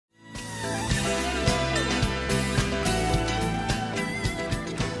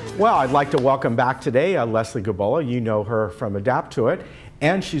Well, I'd like to welcome back today Leslie Gabola. You know her from Adapt-2-It.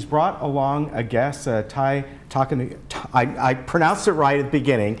 And she's brought along a guest, I pronounced it right at the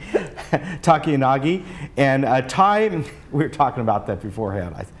beginning, Takiyanagi. And Ty, we were talking about that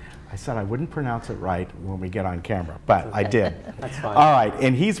beforehand. I said I wouldn't pronounce it right when we get on camera, but okay. I did. That's fine. All right,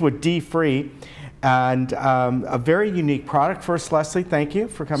 and he's with D-Free, and a very unique product. First, Leslie, thank you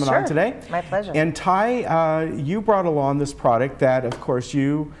for coming on today. My pleasure. And Ty, you brought along this product that, of course,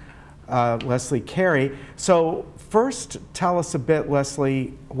 you, Leslie, carry. So first, tell us a bit,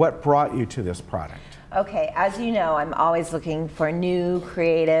 Leslie, what brought you to this product? Okay, as you know, I'm always looking for new,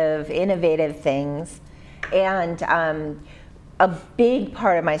 creative, innovative things. And a big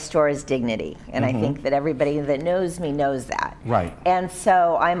part of my store is dignity. And I think that everybody that knows me knows that. Right. And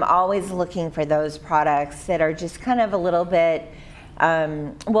so I'm always looking for those products that are just kind of a little bit,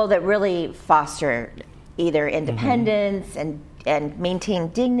 well, that really foster either independence and maintain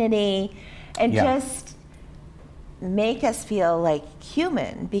dignity and just make us feel like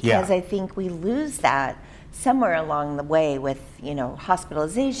human, because I think we lose that somewhere along the way with, you know,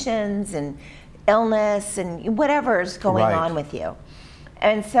 hospitalizations and illness and whatever's going on with you.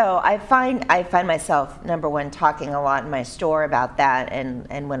 And so I find myself, number one, talking a lot in my store about that,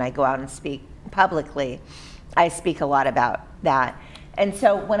 and when I go out and speak publicly, I speak a lot about that. And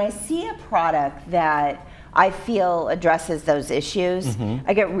so when I see a product that I feel addresses those issues,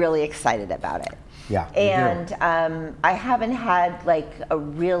 I get really excited about it. Yeah, and I haven't had like a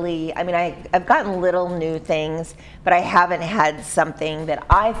really, I mean, I've gotten little new things, but I haven't had something that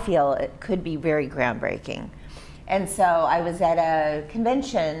I feel it could be very groundbreaking. And so I was at a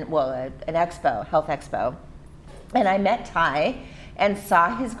convention, well, an expo, health expo, and I met Ty and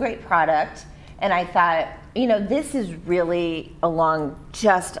saw his great product, and I thought, you know, this is really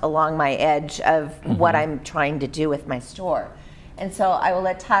just along my edge of what I'm trying to do with my store. And so I will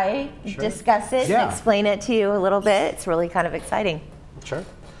let Ty discuss it and explain it to you a little bit. It's really kind of exciting. Sure.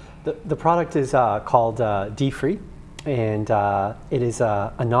 The product is called D-Free, and it is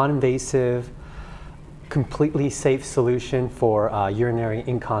a non-invasive, completely safe solution for urinary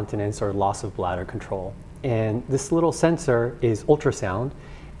incontinence or loss of bladder control. And this little sensor is ultrasound,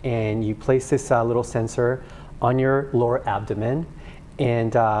 and you place this little sensor on your lower abdomen,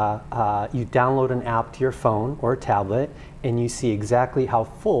 and you download an app to your phone or a tablet, and you see exactly how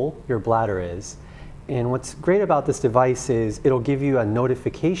full your bladder is. And what's great about this device is it'll give you a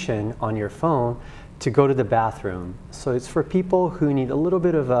notification on your phone to go to the bathroom. So it's for people who need a little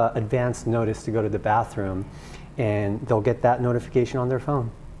bit of advance notice to go to the bathroom, and they'll get that notification on their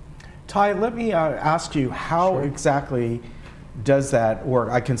phone. Ty, let me ask you, how exactly does that work?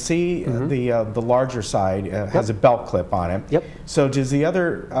 I can see the larger side has a belt clip on it. Yep. So does the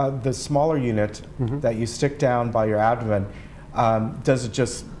other, the smaller unit that you stick down by your abdomen, does it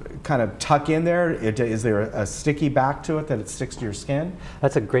just kind of tuck in there? Is there a sticky back to it that it sticks to your skin?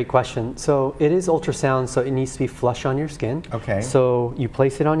 That's a great question. So it is ultrasound, so it needs to be flush on your skin. Okay. So you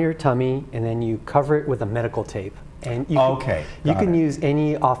place it on your tummy, and then you cover it with a medical tape. And you can use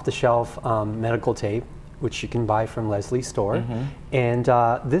any off-the-shelf medical tape, which you can buy from Leslie's store. And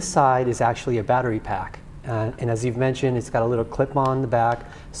this side is actually a battery pack. And as you've mentioned, it's got a little clip on the back,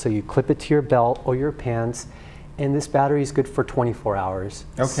 so you clip it to your belt or your pants, and this battery is good for 24 hours.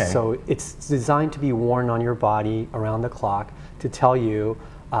 Okay. So it's designed to be worn on your body around the clock to tell you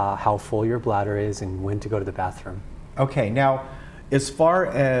how full your bladder is and when to go to the bathroom. Okay, now as far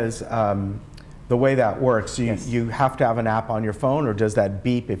as the way that works, you have to have an app on your phone, or does that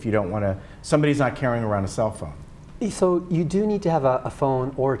beep if you don't want to, somebody's not carrying around a cell phone? So you do need to have a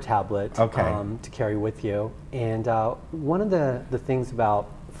phone or a tablet to carry with you. And one of the things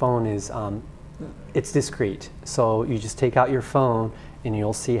about phone is it's discreet. So you just take out your phone and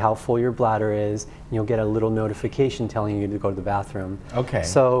you'll see how full your bladder is, and you'll get a little notification telling you to go to the bathroom. Okay.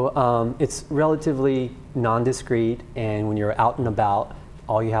 So it's relatively non-discreet, and when you're out and about,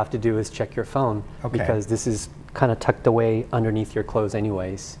 all you have to do is check your phone, because this is kind of tucked away underneath your clothes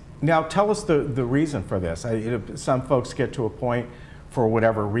anyways. Now tell us the reason for this. Some folks get to a point, for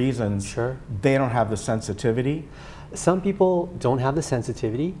whatever reasons, they don't have the sensitivity. Some people don't have the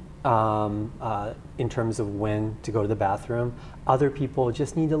sensitivity in terms of when to go to the bathroom. Other people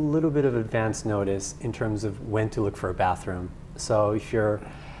just need a little bit of advance notice in terms of when to look for a bathroom. So if you're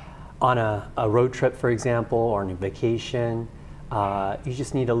on a road trip, for example, or on a vacation, you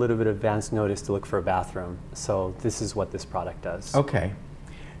just need a little bit of advance notice to look for a bathroom. So this is what this product does. Okay.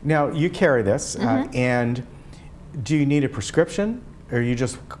 Now you carry this, and do you need a prescription, or you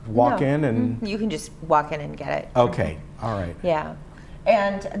just walk in and? You can just walk in and get it. Okay. All right. Yeah.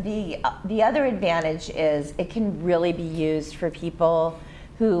 And the other advantage is it can really be used for people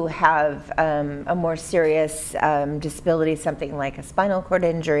who have a more serious disability, something like a spinal cord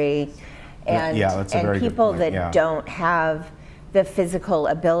injury, and, yeah, that's a and very good people point, that yeah. don't have the physical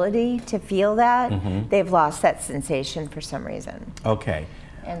ability to feel that, they've lost that sensation for some reason. Okay.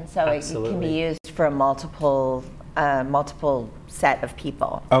 And so it can Absolutely. be used for a multiple set of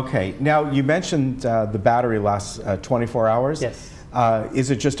people. Okay. Now, you mentioned the battery lasts 24 hours. Yes. Is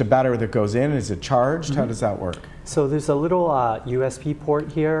it just a battery that goes in? Is it charged? How does that work? So there's a little USB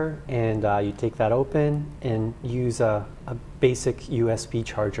port here, and you take that open and use a basic USB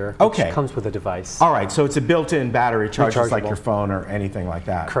charger, which Okay. comes with a device. All right, so it's a built-in battery charge, just like Rechargeable. your phone or anything like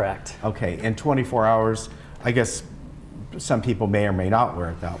that. Correct. Okay, and 24 hours, I guess some people may or may not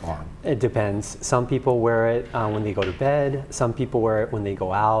wear it that long. It depends. Some people wear it when they go to bed. Some people wear it when they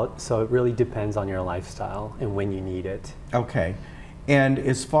go out. So it really depends on your lifestyle and when you need it. Okay. And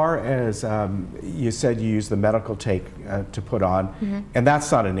as far as you said, you use the medical tape to put on, and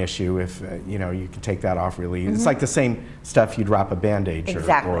that's not an issue if you know, you can take that off really. It's like the same stuff you'd wrap a bandage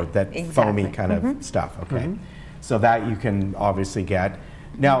Exactly. or that foamy kind of stuff. Okay, so that you can obviously get.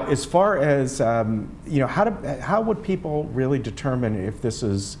 Now, as far as you know, how would people really determine if this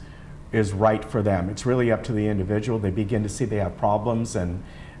is right for them? It's really up to the individual. They begin to see they have problems, and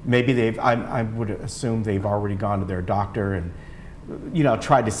maybe I would assume they've already gone to their doctor and, you know,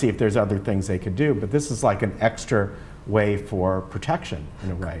 tried to see if there's other things they could do, but this is like an extra way for protection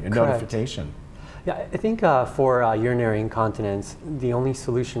in a way, a notification. Yeah, I think for urinary incontinence, the only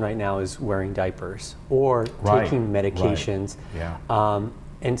solution right now is wearing diapers or taking medications. Right. Yeah.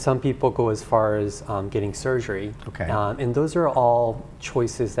 And some people go as far as getting surgery. Okay. And those are all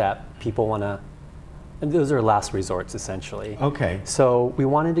choices that people want to, and those are last resorts essentially. Okay. So we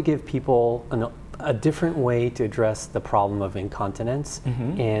wanted to give people a different way to address the problem of incontinence,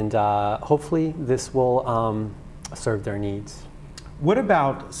 and hopefully this will serve their needs. What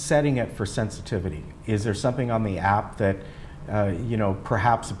about setting it for sensitivity? Is there something on the app that, you know,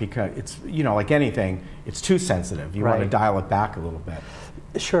 perhaps because it's, you know, like anything, it's too sensitive. You want to Right. dial it back a little bit.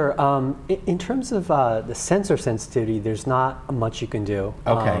 Sure. In terms of the sensor sensitivity, there's not much you can do.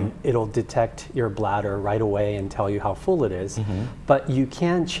 Okay. It'll detect your bladder right away and tell you how full it is, but you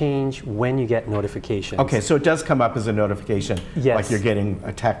can change when you get notifications. Okay, so it does come up as a notification, Yes. like you're getting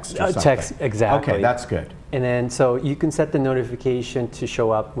a text or A something. text, exactly. Okay, that's good. And then so you can set the notification to show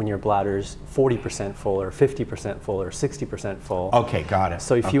up when your bladder's 40% full or 50% full or 60% full. Okay, got it.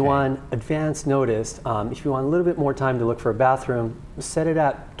 So if you Okay. want advance notice, if you want a little bit more time to look for a bathroom, set it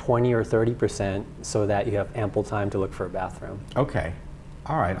at 20 or 30% so that you have ample time to look for a bathroom. Okay,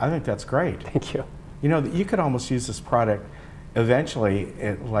 all right, I think that's great. Thank you. You know, you could almost use this product eventually,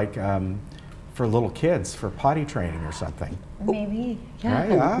 like for little kids, for potty training or something. Maybe, yeah.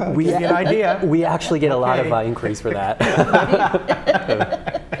 Right? Ah, give you an idea. We actually get a lot of Okay. inquiries for that.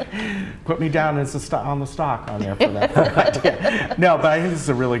 Put me down as on the stock on there for that idea. No, but I think this is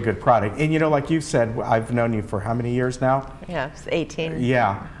a really good product. And you know, like you said, I've known you for how many years now? Yeah, it's 18.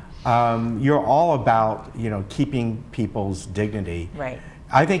 Yeah. You're all about, you know, keeping people's dignity. Right.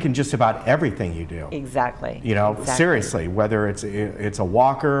 I think in just about everything you do. Exactly. You know, Exactly. seriously, whether it's a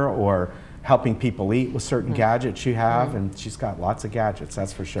walker or helping people eat with certain gadgets you have, and she's got lots of gadgets,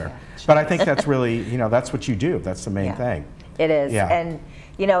 that's for sure. But I think that's really, you know, that's what you do. That's the main Yeah. thing. It is. Yeah. And,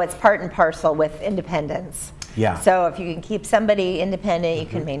 you know, it's part and parcel with independence. Yeah. So if you can keep somebody independent, you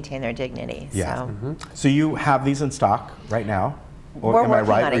can maintain their dignity. Yeah. So. So you have these in stock right now, or We're am I working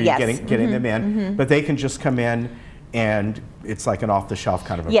right? on Are it, you yes. getting them in? But they can just come in, and it's like an off-the-shelf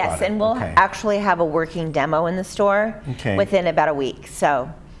kind of a Yes, product. and we'll Okay. actually have a working demo in the store Okay. within about a week. So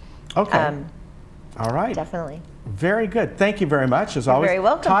Okay. All right. definitely. Very good. Thank you very much, as always. very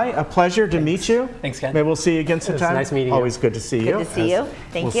welcome. Ty, a pleasure to meet you. Thanks, Ken. Maybe we'll see you again was sometime. nice meeting you. Always good to see you. Good to see you.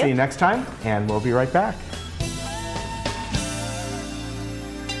 Thank We'll you. see you next time, and we'll be right back.